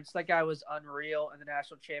Lawrence, that guy was unreal in the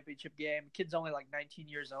national championship game. Kid's only like 19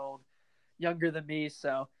 years old, younger than me.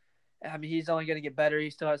 So, I mean, he's only going to get better. He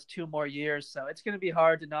still has 2 more years. So it's going to be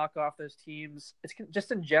hard to knock off those teams. It's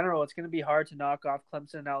just in general, it's going to be hard to knock off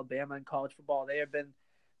Clemson and Alabama in college football. They have been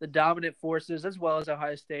the dominant forces as well as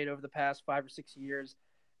Ohio State over the past 5 or 6 years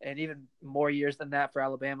and even more years than that for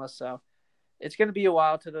Alabama. So it's going to be a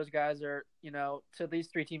while till those guys are, to these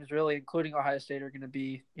three teams really, including Ohio State, are going to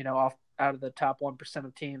be, off out of the top 1%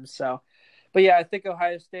 of teams. So, but yeah, I think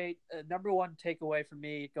Ohio State, number one takeaway for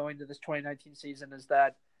me going to this 2019 season is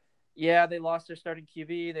that, yeah, they lost their starting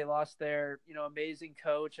QB. They lost their, amazing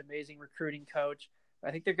coach, amazing recruiting coach.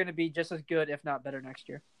 I think they're going to be just as good, if not better, next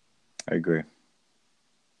year. I agree.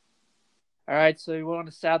 All right, so we want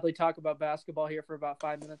to sadly talk about basketball here for about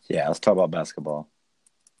 5 minutes. Yeah, let's talk about basketball.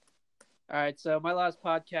 All right, so my last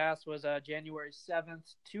podcast was January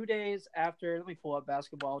 7th, 2 days after – let me pull up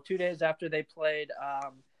basketball. 2 days after they played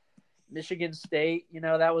Michigan State.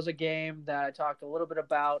 That was a game that I talked a little bit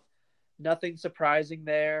about. Nothing surprising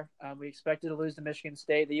there. We expected to lose to Michigan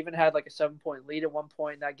State. They even had like a 7-point lead at one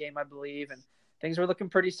point in that game, I believe, and things were looking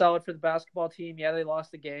pretty solid for the basketball team. Yeah, they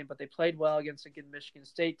lost the game, but they played well against a good Michigan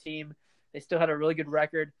State team. They still had a really good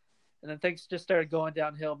record. And then things just started going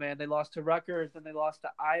downhill, man. They lost to Rutgers, then they lost to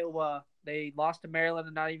Iowa. They lost to Maryland,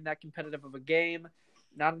 and not even that competitive of a game.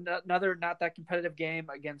 Not that competitive game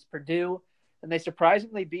against Purdue. And they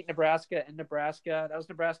surprisingly beat Nebraska in Nebraska. That was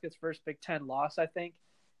Nebraska's first Big Ten loss, I think.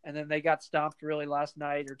 And then they got stomped really last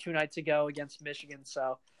night or 2 nights ago against Michigan.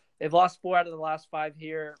 So they've lost 4 out of the last 5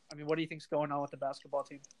 here. I mean, what do you think's going on with the basketball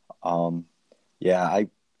team? Yeah, I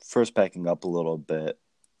first backing up a little bit.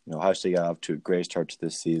 Ohio State got off to a great start to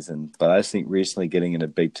this season, but I just think recently getting into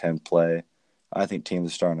Big Ten play, I think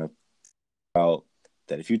teams are starting to figure out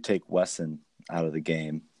that if you take Wesson out of the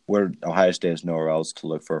game, where Ohio State has nowhere else to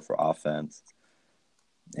look for offense,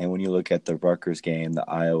 And when you look at the Rutgers game, the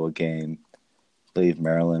Iowa game, I believe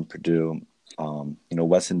Maryland, Purdue,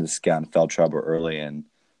 West Indies got in foul trouble early, and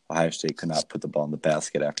Ohio State could not put the ball in the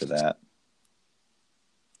basket after that.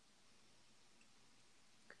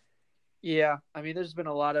 Yeah, I mean, there's been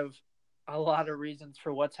a lot of reasons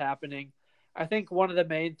for what's happening. I think one of the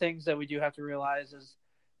main things that we do have to realize is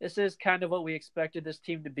this is kind of what we expected this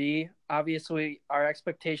team to be. Obviously, our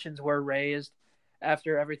expectations were raised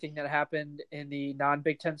after everything that happened in the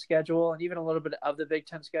non-Big Ten schedule and even a little bit of the Big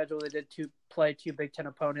Ten schedule. They did play two Big Ten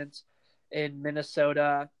opponents in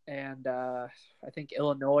Minnesota and I think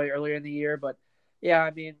Illinois earlier in the year. But yeah,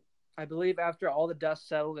 I mean, I believe after all the dust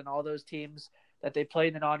settled and all those teams that they played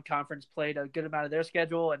in the non-conference played a good amount of their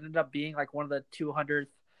schedule and ended up being like one of the 200th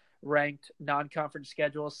ranked non-conference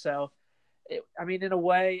schedules. So, I mean, in a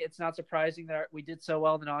way, it's not surprising that we did so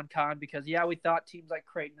well in the non-con because, yeah, we thought teams like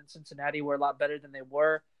Creighton and Cincinnati were a lot better than they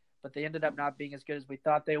were, but they ended up not being as good as we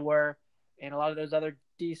thought they were. And a lot of those other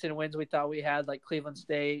decent wins we thought we had, like Cleveland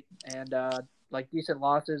State and like decent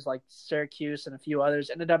losses like Syracuse and a few others,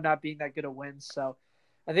 ended up not being that good of wins. So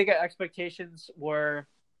I think our expectations were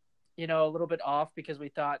a little bit off because we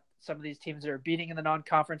thought some of these teams that are beating in the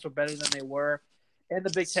non-conference were better than they were. And the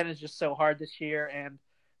Big Ten is just so hard this year. And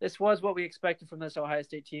this was what we expected from this Ohio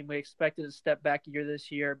State team. We expected a step back year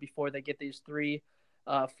this year before they get these three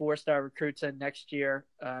four-star recruits in next year.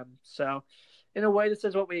 So in a way, this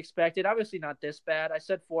is what we expected. Obviously not this bad. I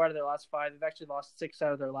said 4 out of their last 5. They've actually lost 6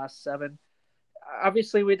 out of their last 7.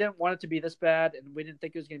 Obviously, we didn't want it to be this bad, and we didn't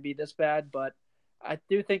think it was going to be this bad. But I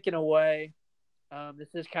do think in a way,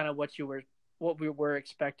 this is kind of what we were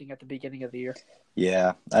expecting at the beginning of the year.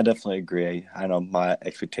 Yeah, I definitely agree. I know my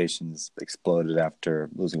expectations exploded after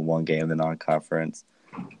losing one game in the non-conference.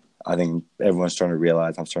 I think I'm starting to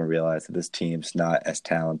realize that this team's not as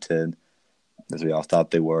talented as we all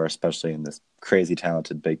thought they were, especially in this crazy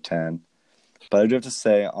talented Big Ten. But I do have to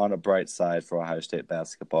say, on a bright side for Ohio State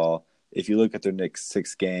basketball, if you look at their next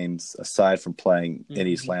 6 games, aside from playing in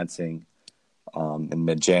East Lansing in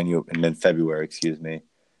mid-February,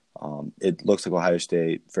 it looks like Ohio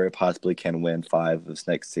State very possibly can win 5 of its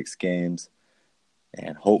next 6 games.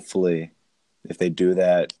 And hopefully, if they do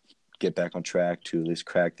that, get back on track to at least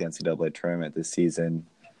crack the NCAA tournament this season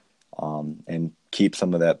and keep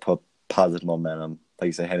some of that positive momentum, like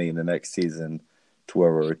you said, heading into next season to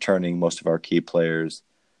where we're returning most of our key players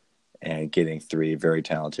and getting 3 very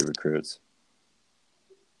talented recruits.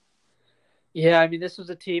 Yeah, I mean, this was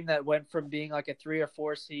a team that went from being like a 3 or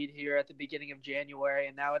 4 seed here at the beginning of January,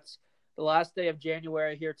 and now it's the last day of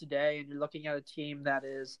January here today, and you're looking at a team that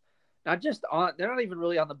is not just on, they're not even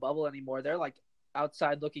really on the bubble anymore. They're like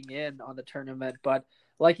outside looking in on the tournament. But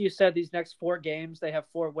like you said, these next 4 games, they have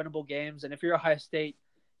 4 winnable games, and if you're Ohio State,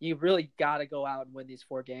 you really got to go out and win these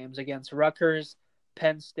 4 games against Rutgers,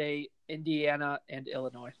 Penn State, Indiana, and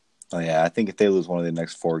Illinois. Oh, yeah, I think if they lose one of the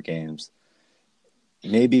next 4 games,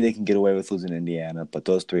 maybe they can get away with losing Indiana, but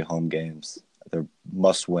those 3 home games, they're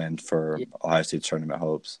must win for Ohio State's tournament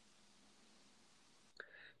hopes.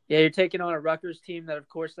 Yeah, you're taking on a Rutgers team that, of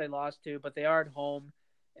course, they lost to, but they are at home,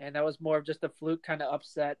 and that was more of just a fluke kind of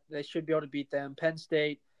upset. They should be able to beat them. Penn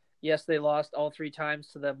State, yes, they lost all 3 times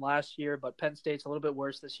to them last year, but Penn State's a little bit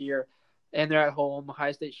worse this year, and they're at home.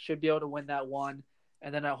 Ohio State should be able to win that one.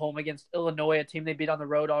 And then at home against Illinois, a team they beat on the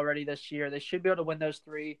road already this year, they should be able to win those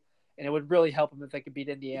 3, and it would really help them if they could beat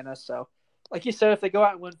Indiana. So, like you said, if they go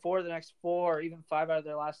out and win 4 of the next 4, or even 5 out of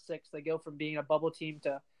their last 6, they go from being a bubble team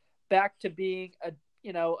to back to being a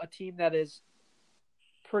team that is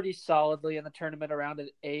pretty solidly in the tournament around an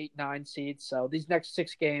 8, 9 seed. So these next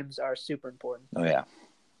 6 games are super important. Oh, yeah.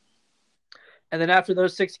 And then after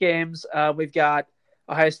those 6 games, we've got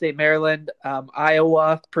Ohio State, Maryland,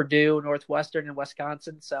 Iowa, Purdue, Northwestern, and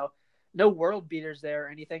Wisconsin. So no world beaters there or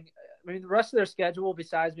anything. I mean, the rest of their schedule,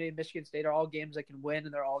 besides maybe Michigan State, are all games they can win,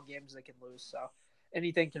 and they're all games they can lose. So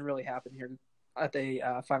anything can really happen here at the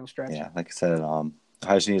final stretch. Yeah, like I said,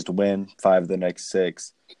 Ohio State needs to win 5 of the next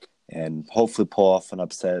 6 and hopefully pull off an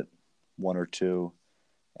upset 1 or 2.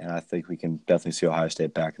 And I think we can definitely see Ohio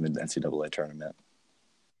State back in the NCAA tournament.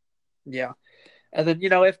 Yeah. And then,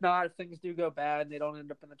 if not, if things do go bad and they don't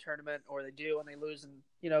end up in the tournament, or they do and they lose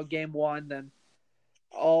in, game 1, then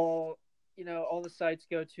all the sights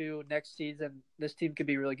go to next season. This team could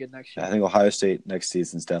be really good next year. I think Ohio State next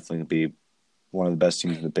season is definitely going to be one of the best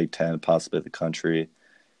teams in the Big Ten, possibly the country,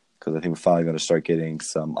 because I think we're finally going to start getting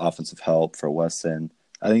some offensive help for Wesson.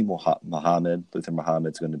 I think Luther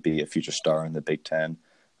Muhammad's going to be a future star in the Big Ten.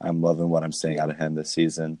 I'm loving what I'm seeing out of him this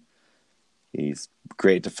season. He's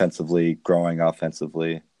great defensively, growing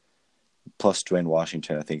offensively. Plus, Dwayne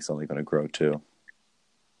Washington, I think, is only going to grow too.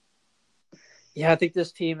 Yeah, I think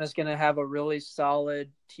this team is going to have a really solid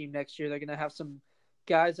team next year. They're going to have some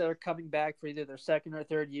guys that are coming back for either their second or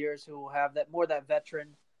third years who will have that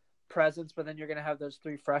veteran presence, but then you're going to have those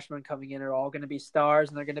three freshmen coming in are all going to be stars,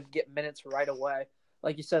 and they're going to get minutes right away.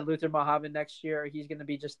 Like you said, Luther Muhammad next year, he's going to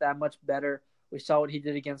be just that much better. We saw what he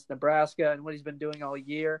did against Nebraska and what he's been doing all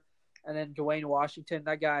year. And then Dwayne Washington,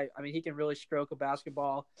 that guy, I mean, he can really stroke a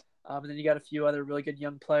basketball. And then you got a few other really good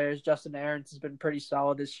young players. Justin Aarons has been pretty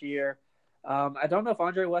solid this year. I don't know if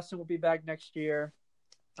Andre Weston will be back next year.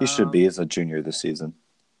 He should be as a junior this season.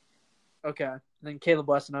 Okay. And then Caleb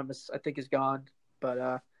Weston, I think, is gone. But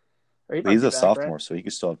or he might he's be a back, sophomore, right? so he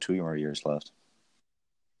could still have 2 more years left.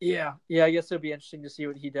 Yeah. Yeah, I guess it'll be interesting to see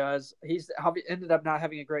what he does. He's ended up not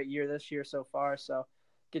having a great year this year so far, so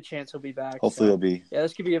good chance he'll be back. Hopefully so, he'll be. Yeah,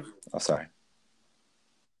 this could be Oh, sorry.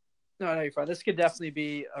 No, you're fine. This could definitely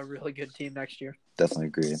be a really good team next year. Definitely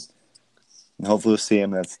agree. And hopefully we'll see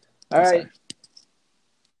him. All right.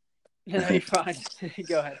 No, you're fine.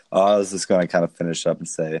 Go ahead. I was just going to kind of finish up and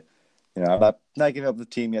say, I'm not giving up the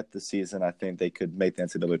team yet this season. I think they could make the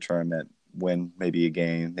NCAA tournament, win maybe a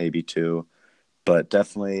game, maybe 2. But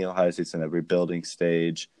definitely Ohio State's in a rebuilding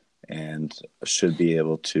stage and should be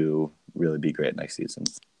able to really be great next season.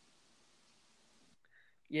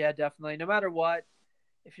 Yeah, definitely. No matter what,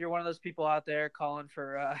 if you're one of those people out there calling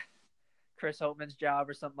for Chris Holtmann's job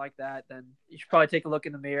or something like that, then you should probably take a look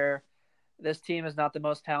in the mirror. This team is not the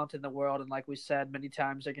most talented in the world, and like we said many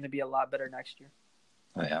times, they're going to be a lot better next year.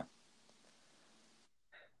 Oh, yeah.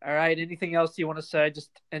 All right. Anything else you want to say just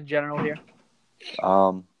in general here?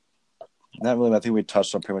 Not really. I think we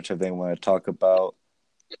touched on pretty much everything we want to talk about.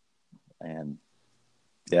 And,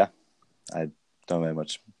 yeah, I don't have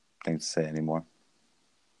much things to say anymore.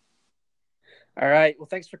 All right. Well,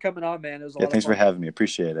 thanks for coming on, man. It was a lot of fun. Thanks for having me.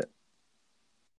 Appreciate it.